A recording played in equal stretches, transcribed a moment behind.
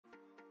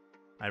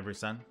Ivory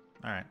Sun.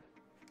 All right.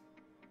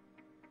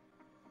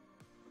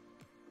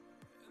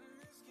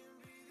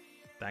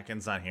 Back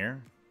end's not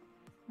here.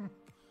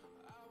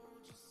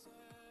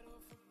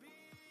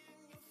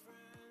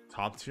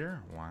 Top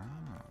tier? Wow.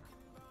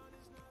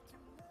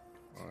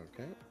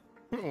 Okay.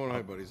 One of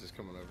my buddies is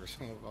coming over,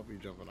 so I'll be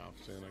jumping off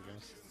soon, I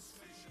guess.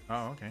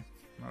 Oh, okay.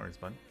 No worries,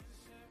 bud.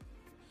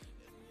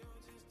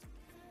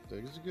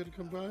 Like, is it good to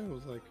come by? I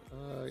was like,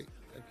 I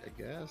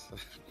guess.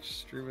 Just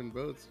streaming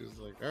boats. He was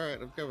like, all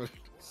right, I'm coming.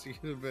 See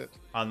you in a bit.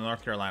 Oh,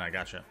 North Carolina.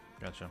 Gotcha.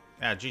 Gotcha.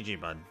 Yeah,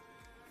 GG, bud.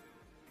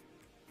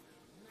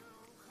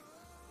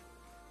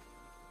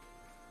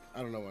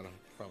 I don't know when.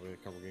 Probably a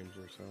couple games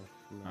or so.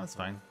 That's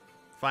fine.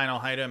 Final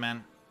hi to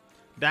man.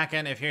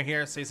 Dakin, if you're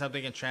here, say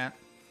something in chat.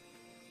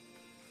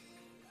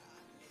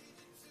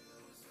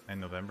 In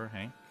November,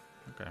 hey?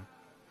 Okay.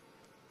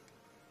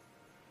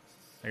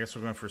 I guess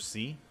we're going for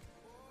C.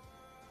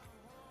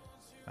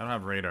 I don't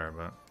have radar,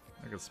 but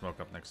I could smoke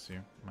up next to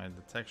you. My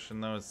detection,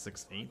 though, is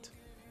 6'8".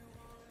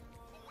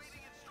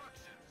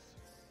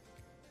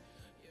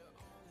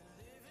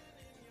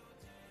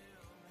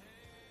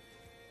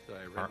 So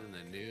I read in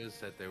the news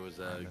that there was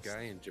a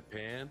guy in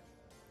Japan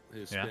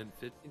who spent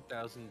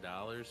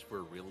 $15,000 for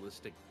a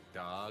realistic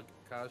dog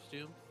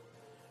costume.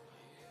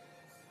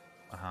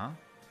 Uh-huh.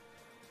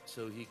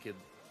 So he could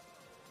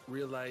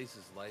realize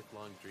his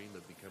lifelong dream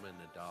of becoming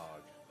a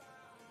dog.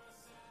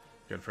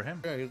 Good for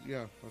him.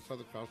 Yeah, I saw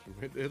the costume.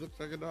 It looks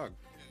like a dog.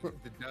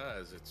 It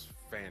does. It's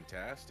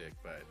fantastic,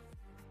 but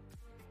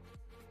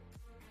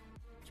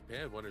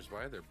Japan wonders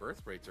why their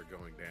birth rates are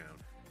going down.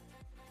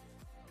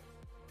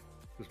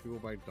 Does people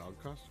buy dog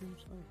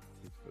costumes? Oh,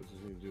 it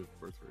doesn't need to do with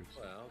birth rates.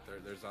 Well,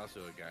 there's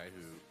also a guy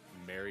who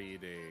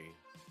married a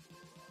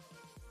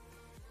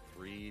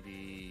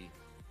 3D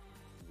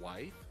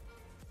wife.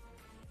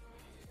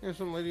 Yeah,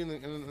 some lady in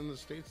the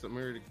States that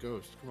married a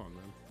ghost. Come on,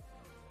 man.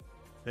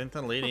 Didn't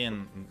the lady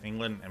in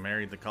England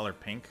marry the color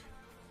pink?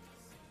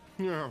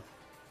 Yeah.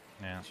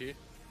 Yeah. She?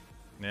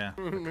 Yeah,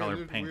 the Man, color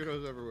there's pink.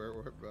 weirdos everywhere.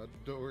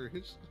 Don't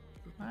worry.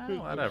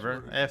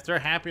 Whatever. If they're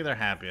happy, they're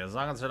happy. As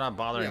long as they're not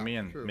bothering me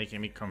and true. making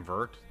me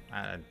convert,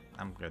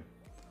 I'm good.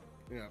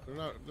 Yeah,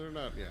 they're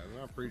not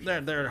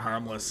preaching. They're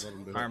harmless. Let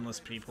 'em do it. Harmless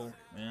people.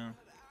 Yeah.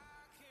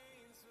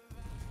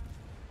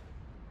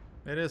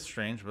 It is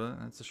strange, but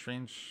it's a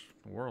strange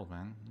world,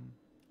 man.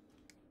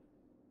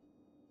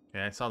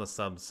 Okay, I saw the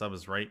sub. Sub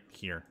is right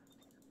here.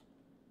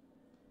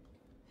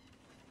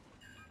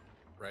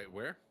 Right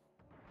where?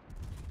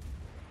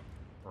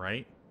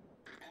 Right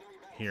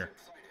here.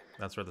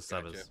 That's where the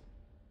sub Gotcha. is.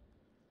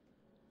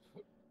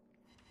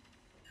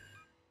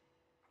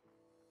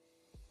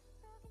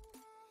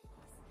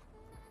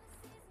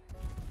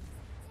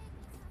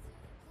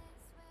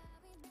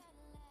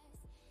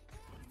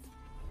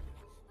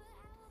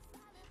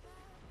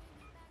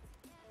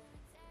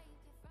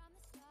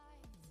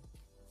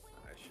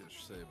 I should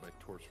say my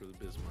torch for the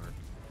Bismarck.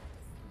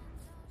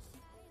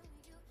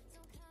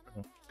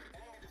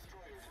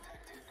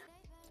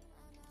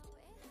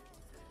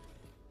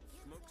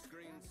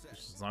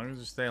 Just as long as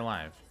you stay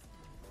alive.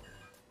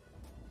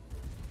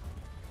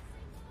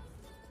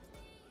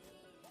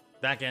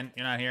 Back in.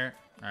 You're not here.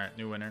 Alright,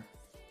 new winner.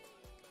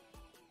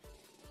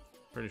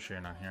 Pretty sure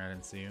you're not here. I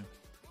didn't see you.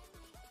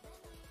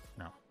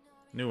 No.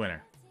 New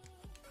winner.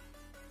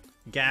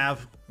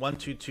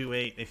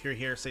 Gav1228. If you're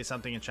here, say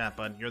something in chat,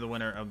 bud. You're the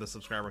winner of the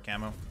subscriber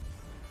camo.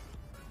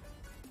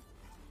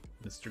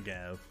 Mr.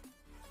 Gav.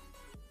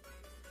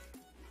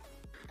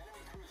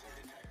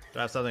 Do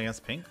I have something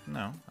against pink?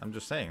 No. I'm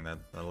just saying that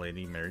the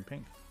lady married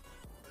pink.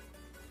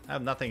 I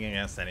have nothing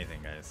against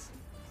anything, guys.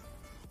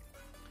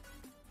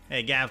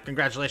 Hey, Gav,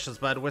 congratulations,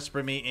 bud.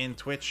 Whisper me in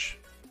Twitch,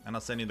 and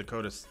I'll send you the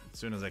code as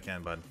soon as I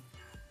can, bud.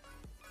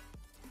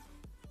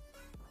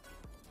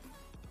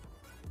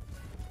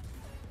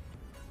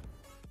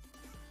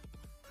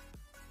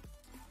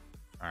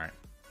 Alright.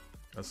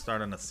 Let's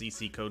start on a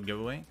CC code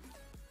giveaway.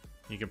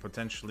 You can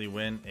potentially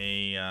win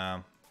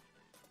a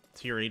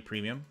Tier 8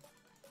 Premium.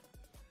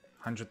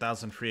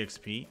 100,000 free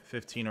XP,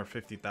 15 or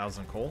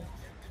 50,000 coal,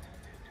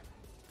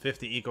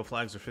 50 eco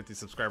flags or 50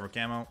 subscriber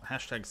camo.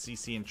 Hashtag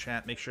CC in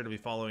chat. Make sure to be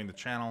following the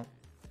channel.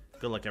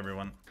 Good luck,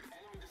 everyone.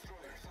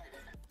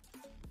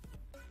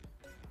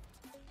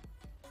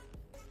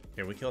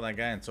 Okay, we killed that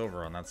guy and it's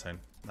over on that side.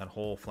 That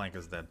whole flank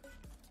is dead.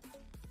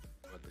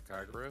 What, the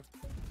Kagura?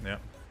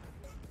 Yep.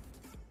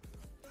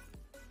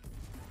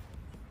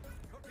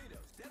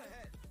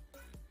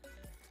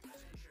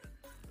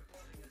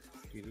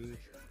 TD.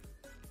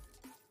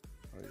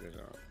 Oh, you guys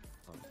are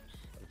on.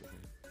 Okay.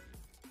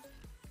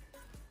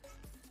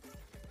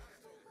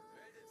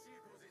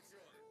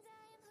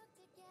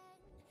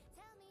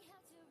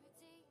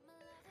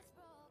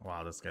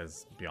 Wow, this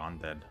guy's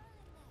beyond dead.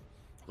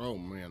 Oh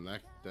man,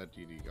 that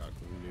DD got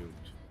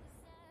nuked.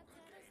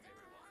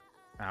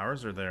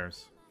 Ours or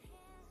theirs?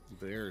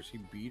 Theirs. He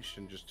beached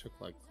and just took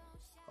like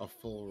a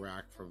full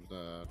rack from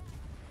the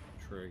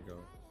Trago.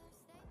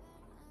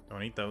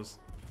 Don't eat those.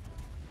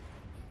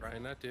 Try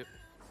not to.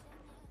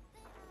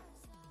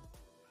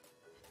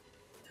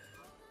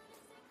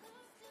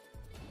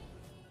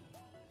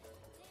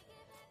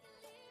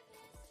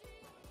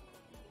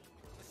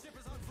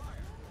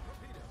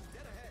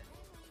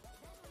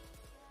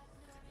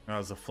 Oh,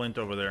 there's a Flint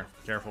over there.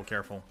 Careful,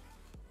 careful.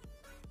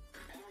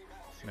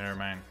 Never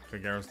mind.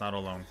 Kagero's not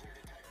alone.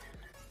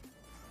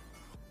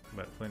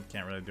 But Flint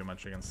can't really do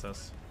much against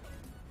us.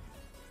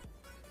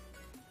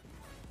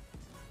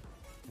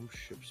 I'm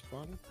ship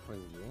spotted? By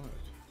what?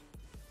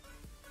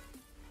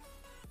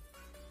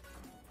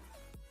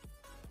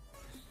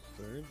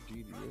 Third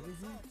DD over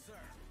here?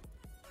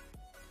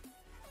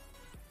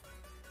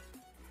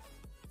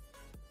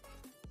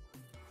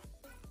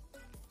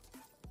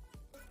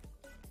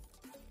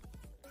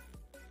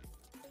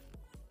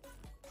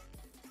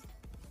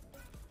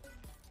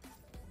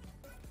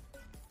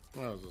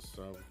 That was a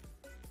sub.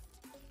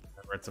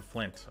 It's a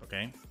Flint,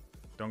 okay?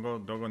 Don't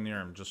go near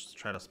him, just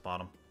try to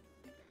spot him.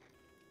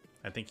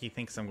 I think he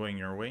thinks I'm going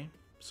your way,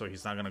 so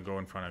he's not gonna go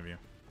in front of you.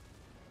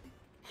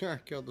 Yeah,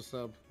 killed the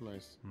sub.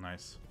 Nice.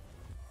 Nice.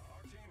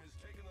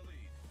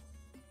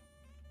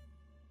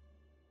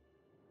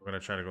 We're gonna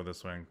try to go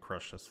this way and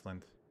crush this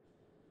Flint.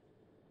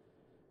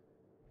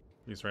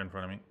 He's right in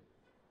front of me.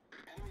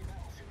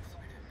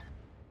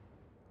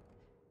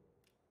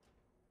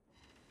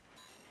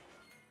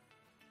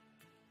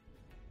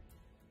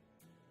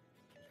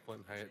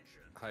 Flint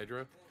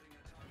Hydra?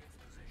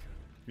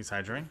 He's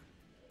hydraing?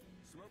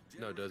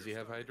 No, does he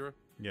have Hydra?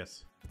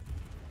 Yes.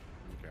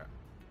 Okay.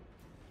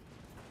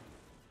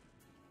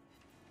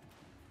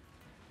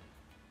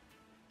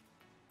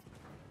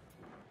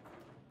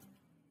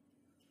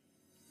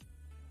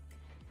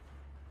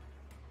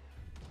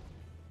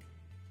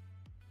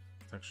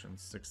 Section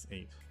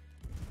 6-8.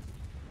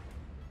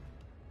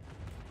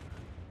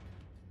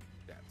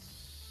 That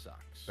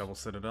sucks. Double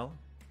Citadel.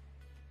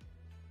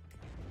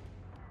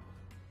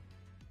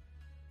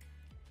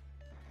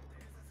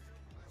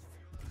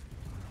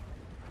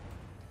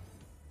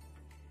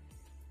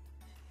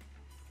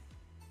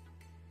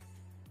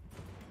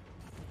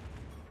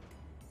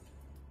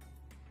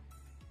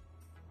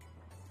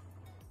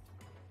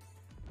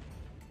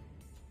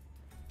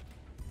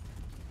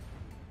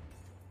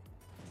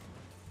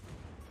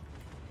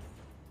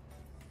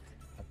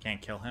 Can't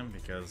kill him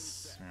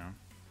because, you know,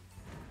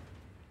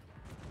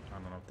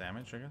 not enough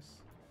damage, I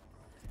guess.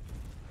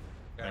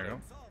 There you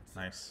go.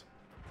 Nice.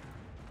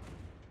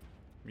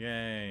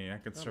 Yay, I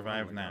could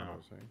survive now.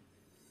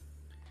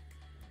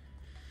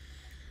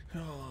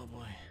 Oh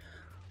boy.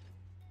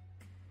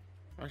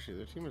 Actually,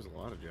 their team has a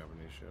lot of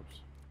Japanese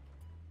ships.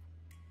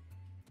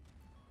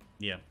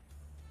 Yeah.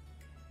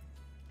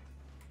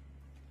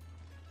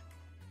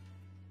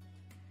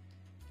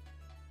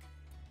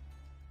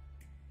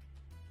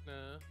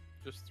 Nah,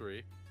 just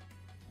 3.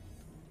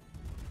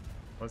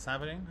 What's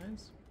happening,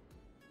 guys?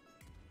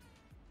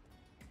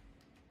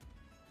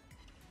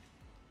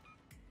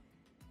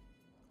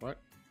 What?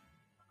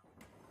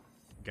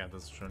 Got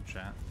this from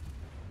chat.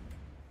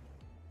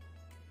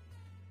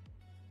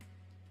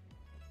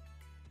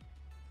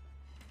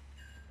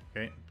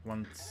 Okay,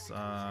 one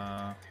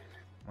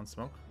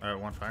smoke.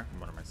 One fire.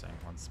 What am I saying?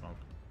 One smoke.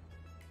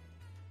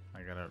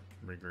 I gotta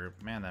regroup.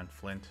 Man, that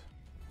Flint.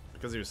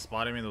 Because he was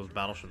spotting me, those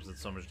battleships did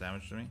so much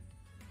damage to me.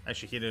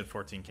 Actually, he did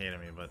 14k to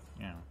me, but,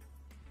 you know.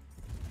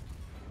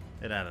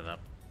 It added up.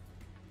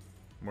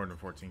 More than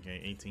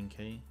 14k.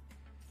 18k?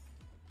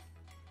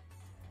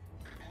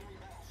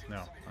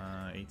 No.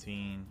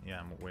 18.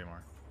 Yeah, way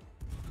more.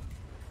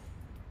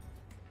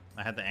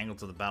 I had the angle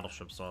to the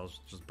battleship, so I was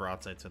just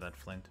broadside to that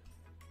Flint.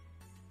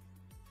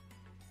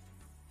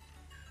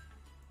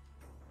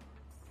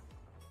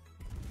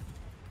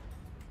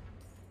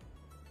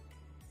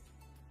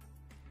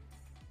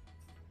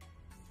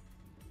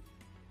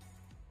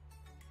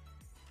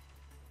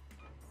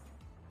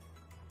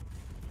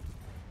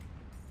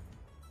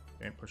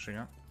 Okay, pushing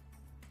up.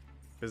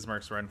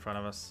 Bismarck's right in front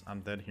of us.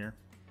 I'm dead here.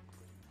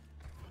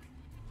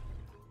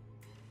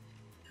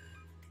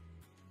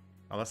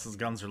 Unless his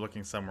guns are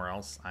looking somewhere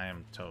else, I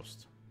am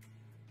toast.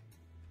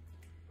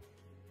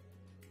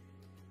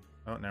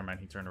 Oh, never mind.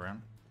 He turned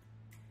around.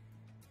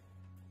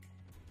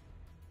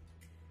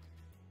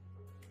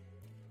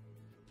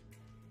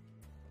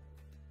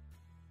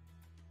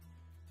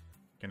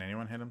 Can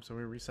anyone hit him so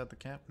we reset the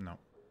cap? No.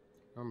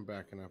 I'm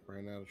backing up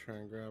right now to try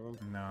and grab him.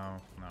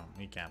 No, no.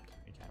 He capped.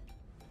 He capped.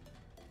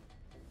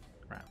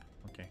 Crap.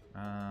 Okay.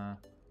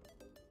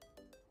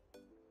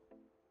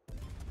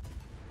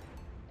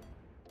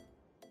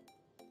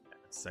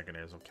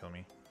 Secondaries will kill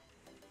me.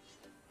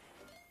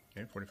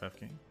 Okay,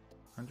 45k.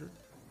 100.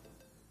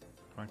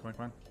 Come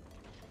on.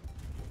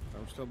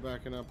 I'm still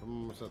backing up.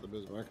 I'm almost at the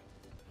Bismarck.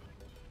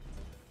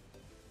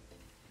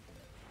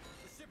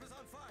 The ship is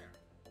on fire.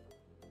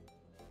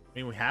 I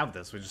mean, we have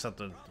this. We just have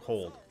to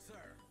hold.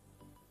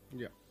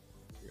 Yeah.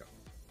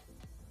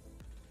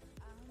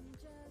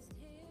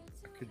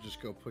 I could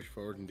just go push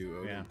forward and do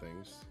Odin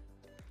things.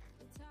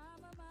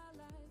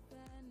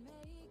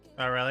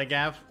 Oh, really,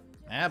 Gav?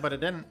 Yeah, but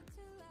it didn't.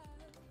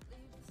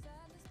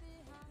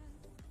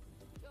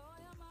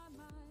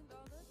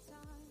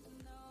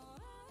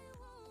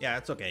 Yeah,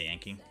 it's okay,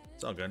 Yankee.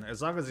 It's all good.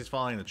 As long as he's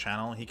following the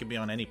channel, he could be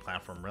on any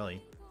platform, really.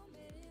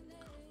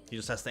 He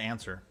just has to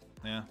answer.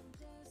 Yeah.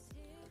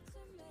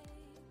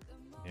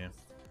 Yeah.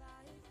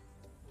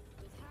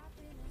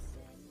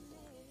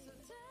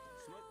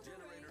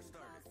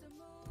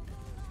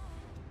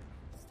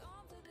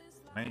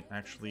 Can I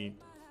actually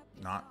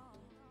not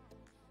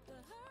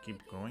keep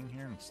going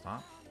here and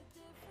stop?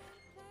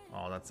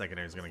 Oh, that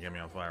secondary is gonna get me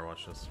on fire.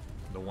 Watch this.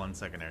 The one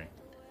secondary.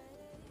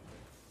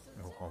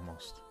 Oh,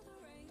 almost.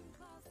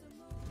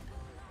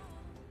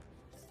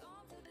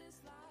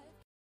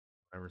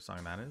 Whatever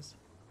song that is.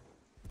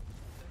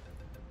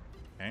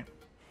 Okay.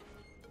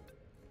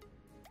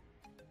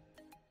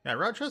 Yeah,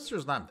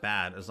 Rochester's not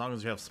bad as long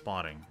as you have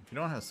spotting. If you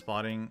don't have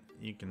spotting,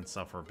 you can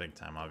suffer big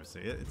time,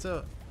 obviously. It's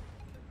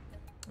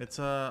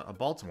a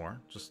Baltimore,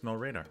 just no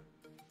radar.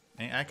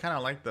 And I kind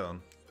of like the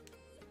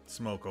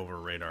smoke over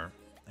radar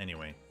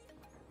anyway.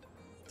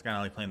 It's kind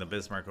of like playing the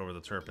Bismarck over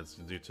the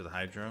Tirpitz due to the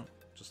Hydro.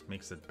 Just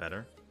makes it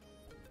better.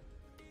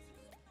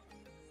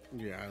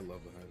 Yeah, I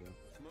love the Hydro.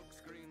 Smoke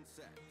screen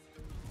set.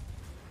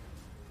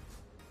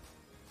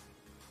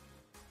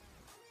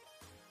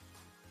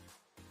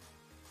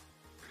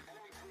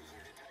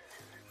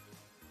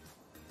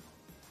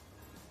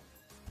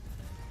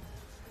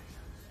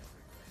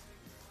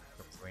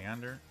 That's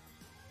Leander.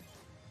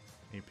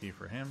 AP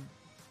for him.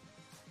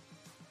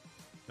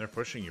 They're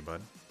pushing you,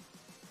 bud.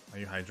 Are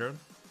you hydroed?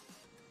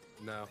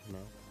 No. No.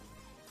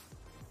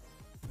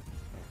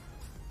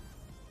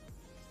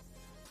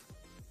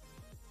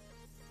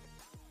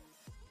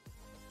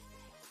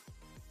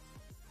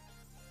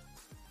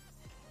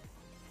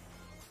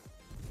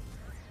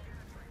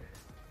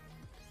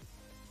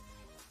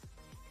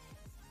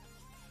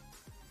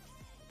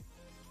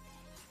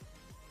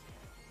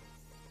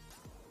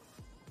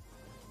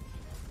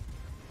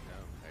 No.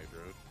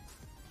 Hydro.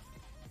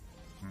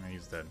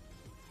 He's dead.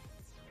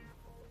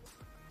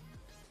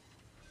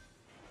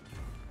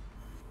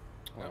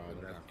 Oh, Not I in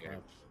don't that have game.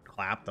 claps.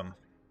 Clapped him.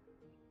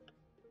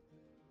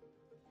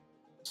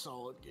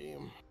 Solid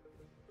game.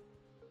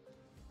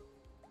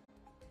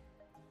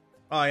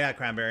 Oh yeah,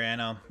 Cranberry, I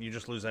know. You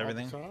just lose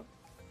everything. Off the top?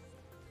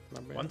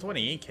 Not bad.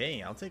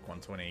 128k. I'll take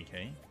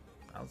 128k.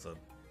 That was a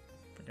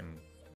freaking